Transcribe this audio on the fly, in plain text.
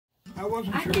I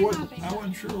wasn't sure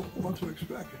what to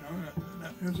expect, you know.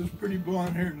 There's this pretty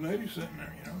blonde-haired lady sitting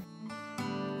there, you know.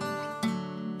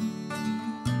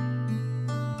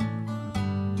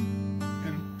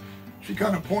 And she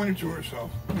kind of pointed to herself,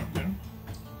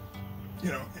 you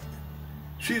know.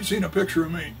 She had seen a picture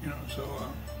of me, you know, so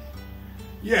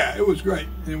yeah, it was great.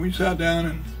 And we sat down,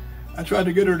 and I tried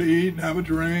to get her to eat and have a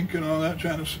drink and all that,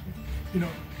 trying to, you know.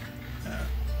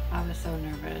 I was so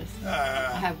nervous.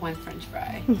 I had one French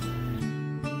fry.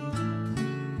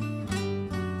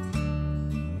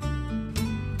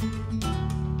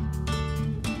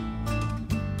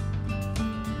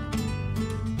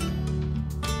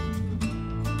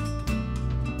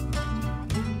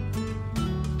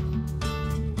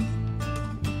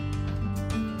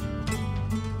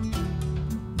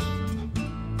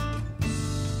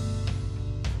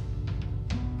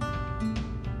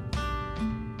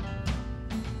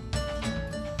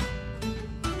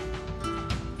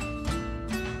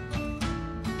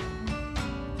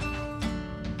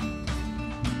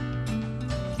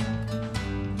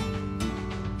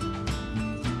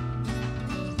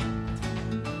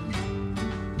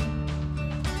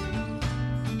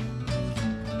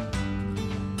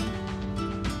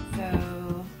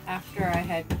 After I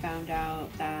had found out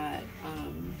that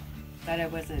that I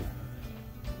wasn't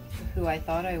who I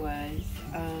thought I was,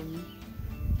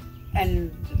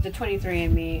 and the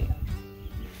 23andMe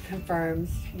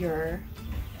confirms your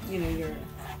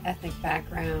ethnic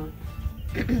background.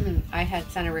 I had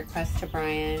sent a request to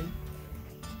Brian,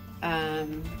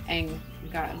 and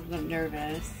got a little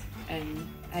nervous and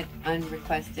had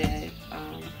unrequested,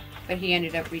 but he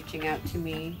ended up reaching out to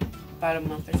me about a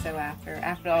month or so after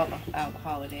all the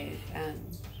holidays,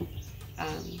 and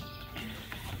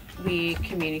we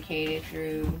communicated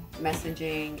through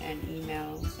messaging and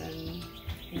emails, and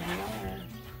here we are.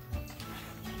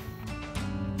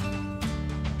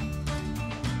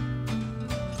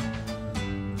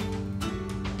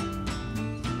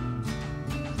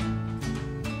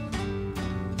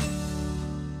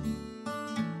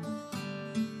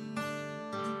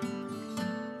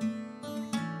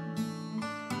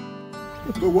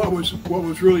 But what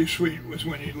was really sweet was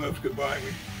when he left goodbye,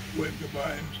 we waved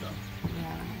goodbye and stuff.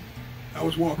 Yeah. I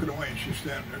was walking away and she's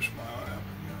standing there smiling at me.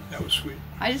 That was sweet.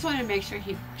 I just wanted to make sure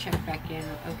he checked back in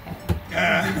okay.